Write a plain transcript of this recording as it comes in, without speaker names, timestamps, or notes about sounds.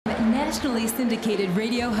nationally syndicated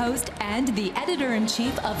radio host and the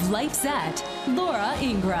editor-in-chief of Life's At, Laura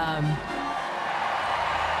Ingraham.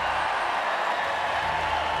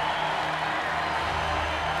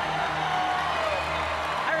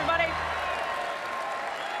 Hi, everybody.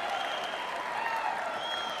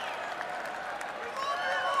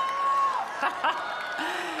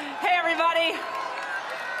 Hey, everybody.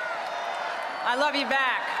 I love you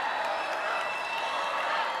back.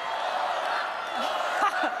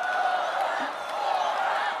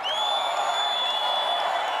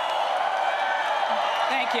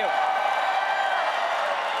 Thank you.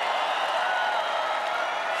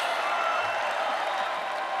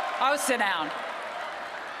 Oh, sit down.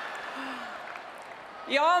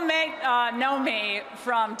 You all may know me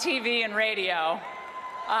from TV and radio,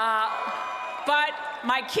 but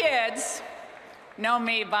my kids know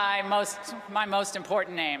me by my most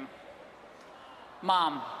important name,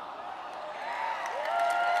 Mom.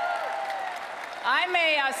 I'm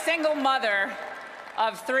a single mother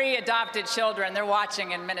of 3 adopted children. They're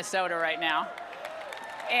watching in Minnesota right now.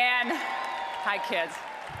 And, hi kids.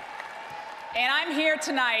 And I'm here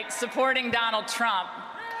tonight supporting Donald Trump.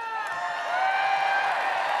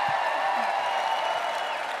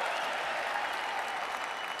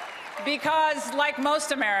 Because, like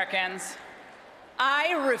most Americans,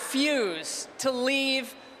 I refuse to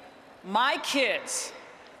leave my kids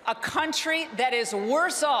a country that is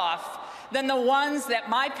worse off than the ones that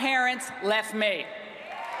my parents left me.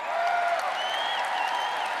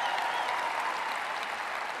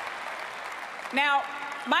 Now,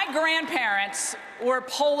 my grandparents were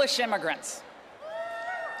Polish immigrants.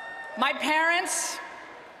 My parents,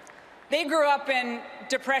 they grew up in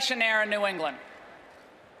Depression-era New England.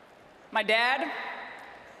 My dad,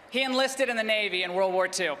 he enlisted in the Navy in World War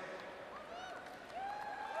II.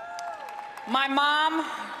 My mom,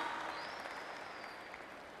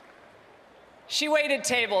 she waited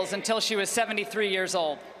tables until she was 73 years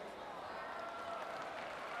old.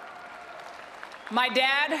 My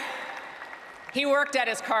dad, he worked at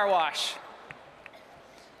his car wash.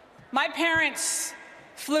 My parents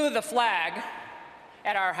flew the flag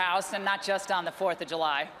at our house, and not just on the 4th of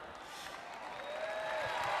July.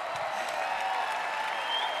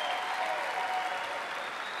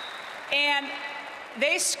 And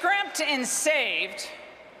they scrimped and saved.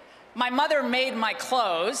 My mother made my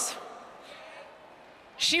clothes.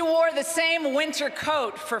 She wore the same winter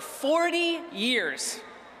coat for 40 years.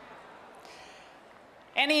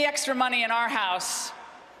 Any extra money in our house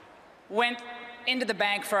went into the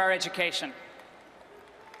bank for our education.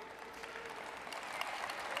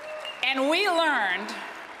 And we learned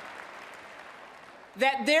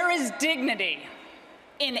that there is dignity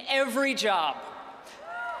in every job.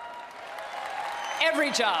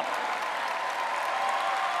 Every job.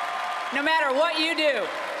 No matter what you do.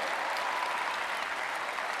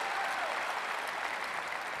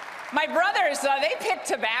 My brothers, they picked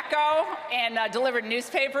tobacco and delivered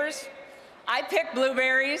newspapers. I picked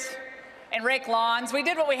blueberries and raked lawns. We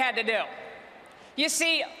did what we had to do. You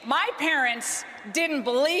see, my parents didn't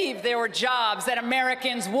believe there were jobs that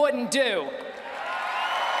Americans wouldn't do.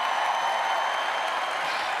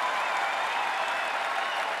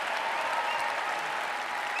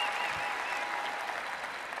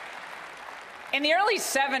 In the early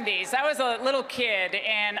 70s, I was a little kid,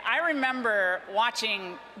 and I remember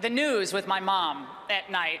watching the news with my mom at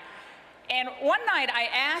night. And one night I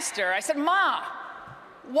asked her, I said, "Ma,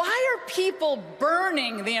 why are people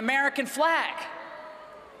burning the American flag?"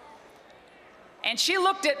 And she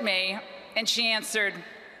looked at me and she answered,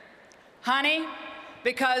 "Honey,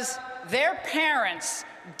 because their parents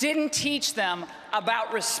didn't teach them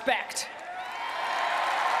about respect."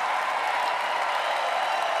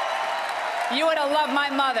 You would have loved my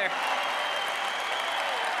mother.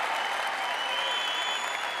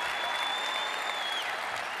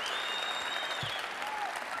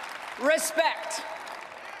 Respect.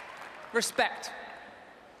 Respect.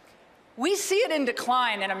 We see it in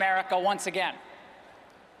decline in America once again.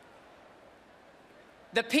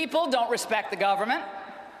 The people don't respect the government.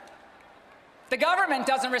 The government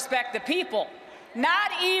doesn't respect the people,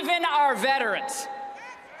 not even our veterans.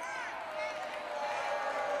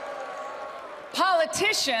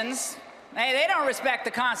 Politicians, they don't respect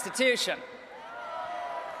the Constitution.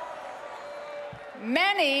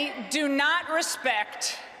 Many do not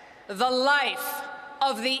respect the life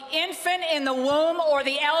of the infant in the womb or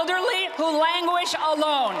the elderly who languish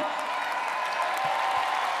alone.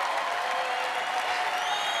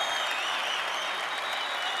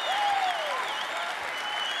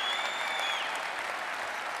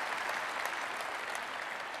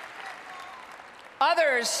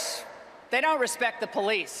 Others, they don't respect the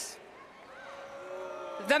police.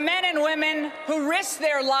 the men and women who risk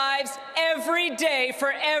their lives every day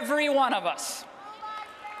for every one of us.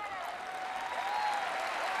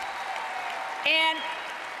 And,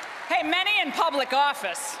 hey, many in public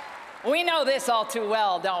office, we know this all too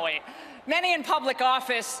well, don't we? Many in public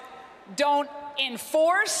office don't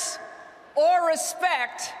enforce or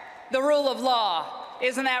respect the rule of law.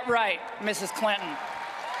 Isn't that right, Mrs. Clinton?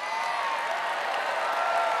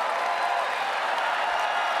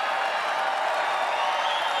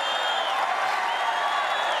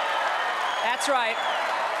 That's right.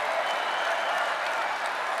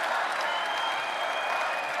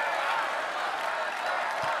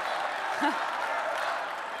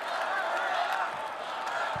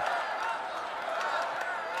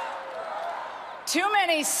 Too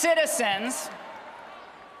many citizens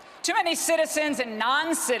and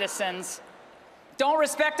non-citizens don't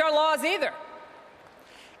respect our laws either.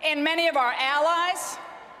 And many of our allies,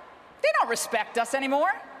 they don't respect us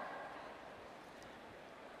anymore.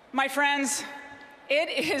 My friends, it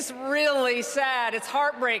is really sad, it's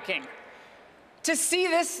heartbreaking to see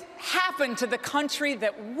this happen to the country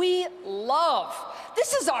that we love.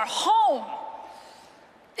 This is our home.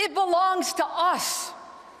 It belongs to us,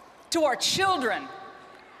 to our children,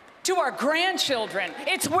 to our grandchildren.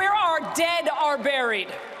 It's where our dead are buried.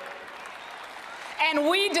 And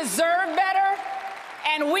we deserve better,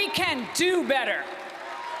 and we can do better.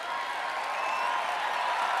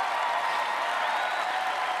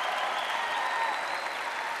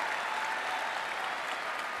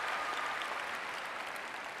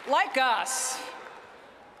 Like us,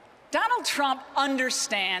 Donald Trump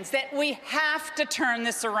understands that we have to turn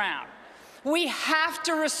this around. We have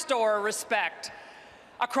to restore respect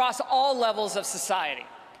across all levels of society.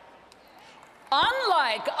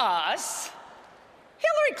 Unlike us,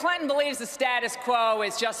 Hillary Clinton believes the status quo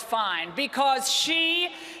is just fine because she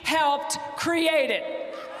helped create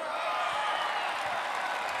it.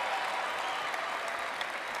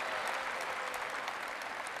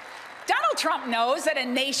 Donald Trump knows that a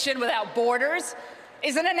nation without borders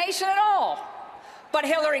isn't a nation at all. But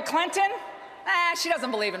Hillary Clinton, she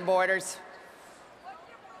doesn't believe in borders.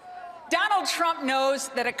 Donald Trump knows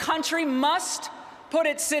that a country must put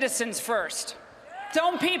its citizens first, its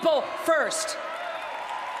own people first.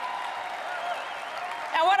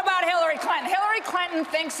 Now, what about Hillary Clinton? Hillary Clinton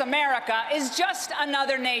thinks America is just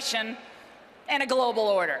another nation and a global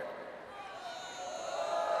order.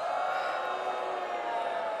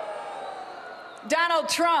 Donald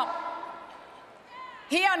Trump,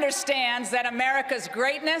 he understands that America's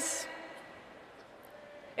greatness,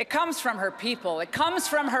 it comes from her people. It comes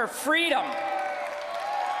from her freedom. It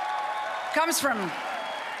comes from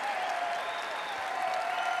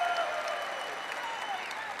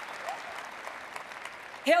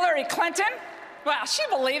Hillary Clinton. Well, she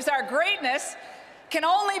believes our greatness can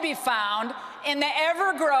only be found in the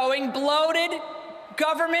ever-growing, bloated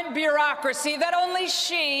government bureaucracy that only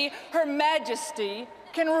she, Her Majesty,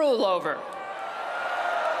 can rule over.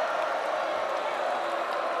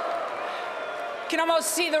 You can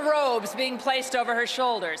almost see the robes being placed over her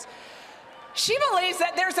shoulders. She believes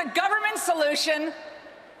that there's a government solution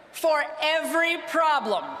for every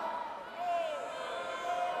problem.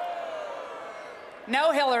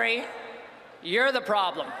 No, Hillary, you're the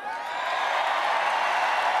problem.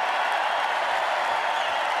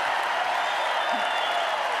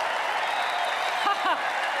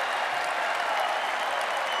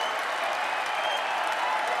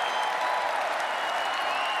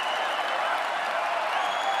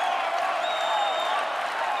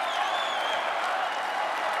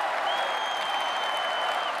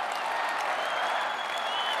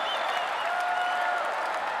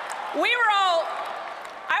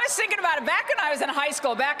 I was thinking about it back when I was in high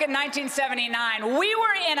school, back in 1979. We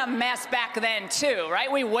were in a mess back then too,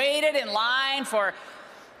 right? We waited in line for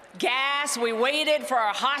gas. We waited for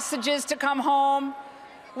our hostages to come home.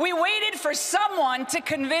 We waited for someone to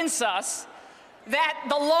convince us that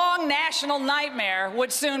the long national nightmare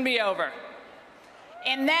would soon be over.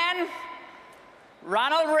 And then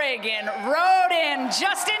Ronald Reagan rode in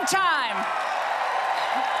just in time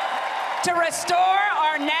to restore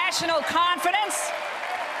our national confidence.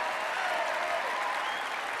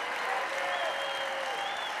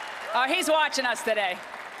 Oh, he's watching us today.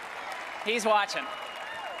 He's watching.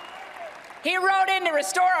 He rode in to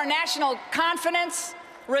restore our national confidence,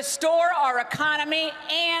 restore our economy,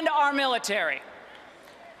 and our military.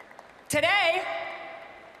 Today,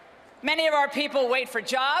 many of our people wait for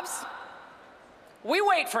jobs. We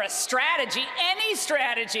wait for a strategy, any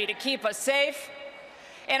strategy to keep us safe.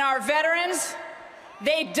 And our veterans,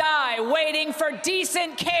 they die waiting for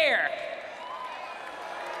decent care.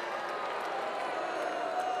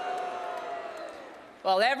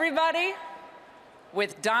 Well, everybody,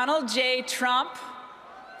 with Donald J. Trump,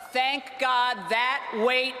 thank God that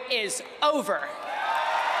wait is over.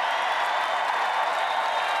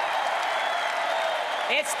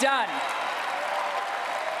 It's done.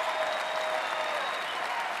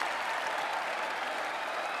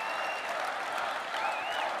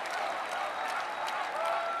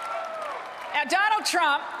 Now, Donald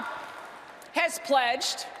Trump has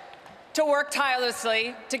pledged to work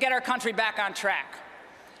tirelessly to get our country back on track.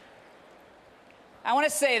 I want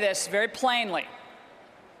to say this very plainly.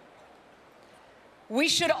 We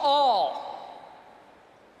should all,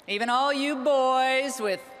 even all you boys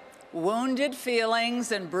with wounded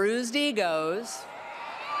feelings and bruised egos,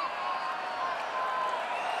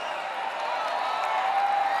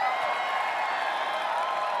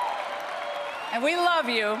 and we love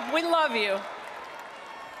you,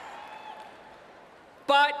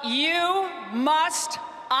 but you must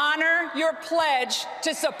honor your pledge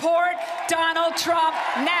to support Donald Trump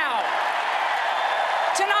now.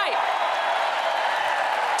 Tonight.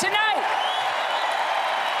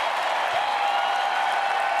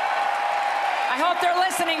 I hope they're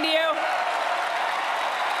listening to you.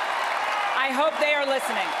 I hope they are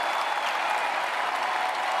listening.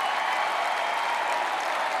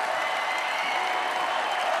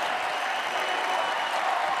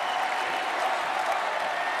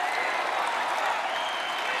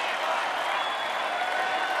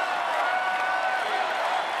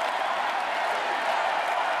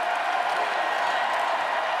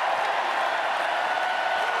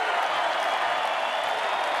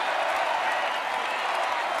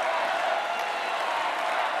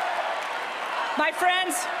 My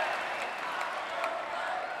friends,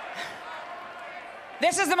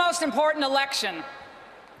 this is the most important election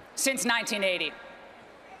since 1980.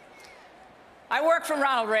 I worked for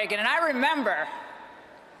Ronald Reagan, and I remember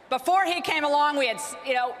before he came along, we had,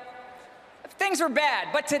 things were bad.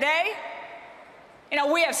 But today,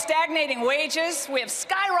 we have stagnating wages, we have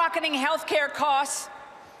skyrocketing healthcare costs,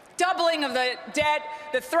 doubling of the debt,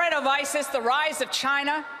 the threat of ISIS, the rise of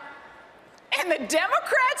China. And the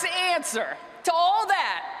Democrats' answer to all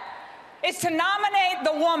that is to nominate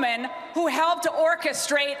the woman who helped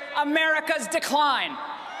orchestrate America's decline.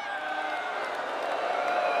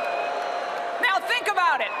 Now think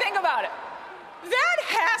about it. That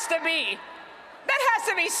has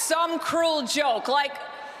to be some cruel joke, like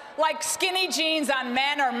skinny jeans on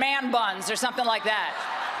men or man buns or something like that.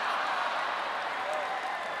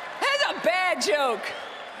 That's a bad joke.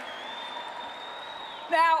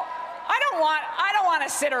 Now, I don't want to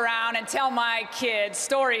sit around and tell my kids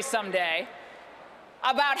stories someday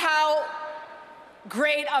about how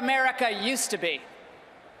great America used to be.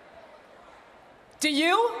 Do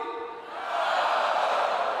you?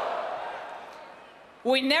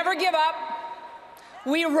 We never give up.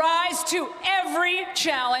 We rise to every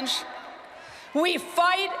challenge. We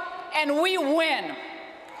fight and we win.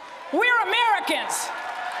 We're Americans.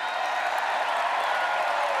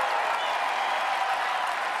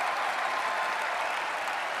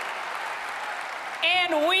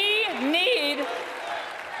 And we need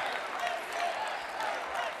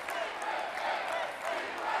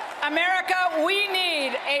America, we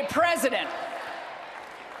need a president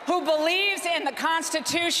who believes in the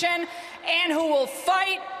Constitution and who will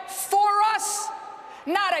fight for us,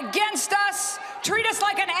 not against us, treat us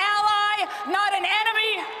like an ally, not an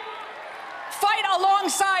enemy, fight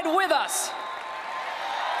alongside with us.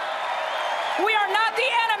 We are not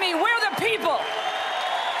the enemy, we're the people.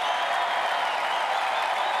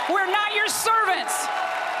 We're not your servants.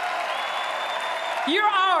 You're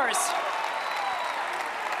ours.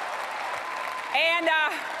 And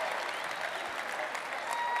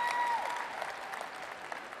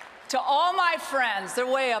to all my friends, they're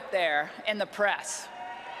way up there in the press.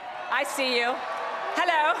 I see you.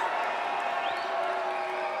 Hello.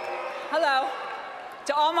 Hello.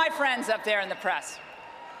 To all my friends up there in the press.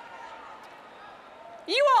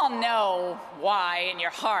 You all know why in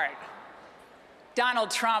your heart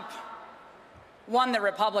Donald Trump won the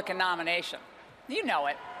Republican nomination. You know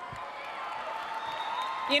it.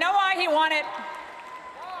 You know why he won it?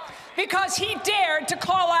 Because he dared to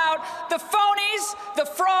call out the phonies, the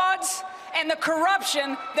frauds, and the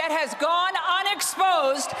corruption that has gone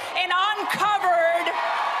unexposed and uncovered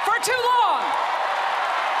for too long.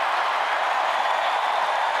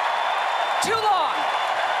 Too long.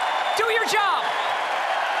 Do your job.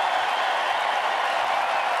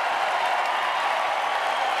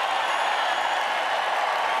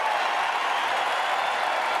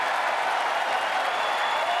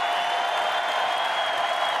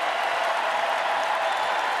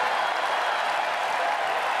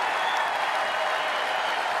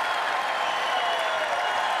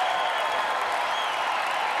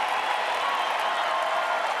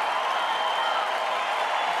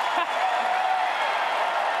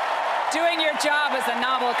 Doing your job is a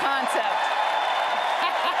novel concept.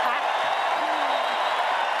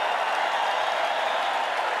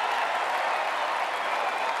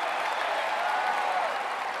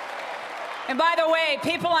 And by the way,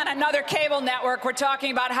 people on another cable network were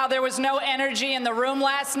talking about how there was no energy in the room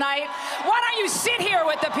last night. Why don't you sit here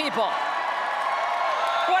with the people?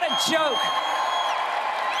 What a joke.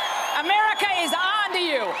 America is on to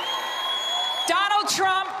you.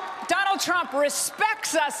 Donald Trump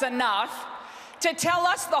respects us enough to tell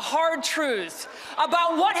us the hard truths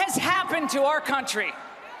about what has happened to our country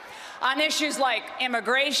on issues like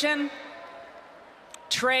immigration,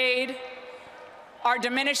 trade, our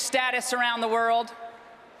diminished status around the world,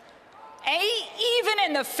 even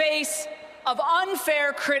in the face of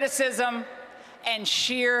unfair criticism and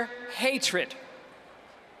sheer hatred.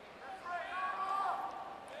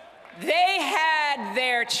 They had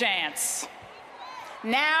their chance.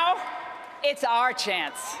 Now it's our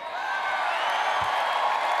chance.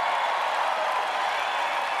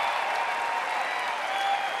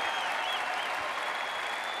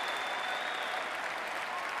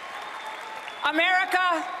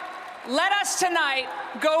 America, let us tonight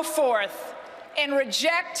go forth and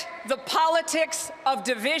reject the politics of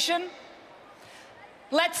division.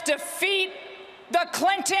 Let's defeat the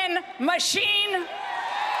Clinton machine.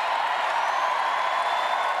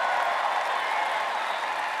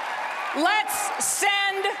 Let's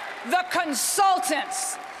send the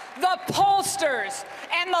consultants, the pollsters,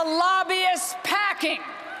 and the lobbyists packing.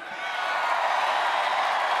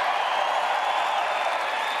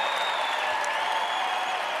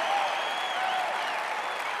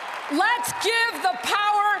 Let's give the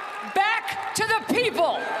power back to the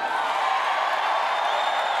people.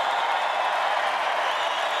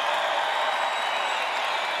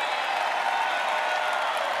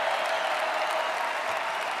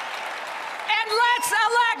 And let's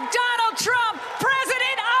elect Donald Trump,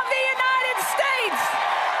 President of the United States.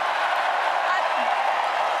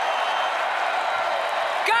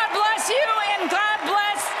 God bless you and God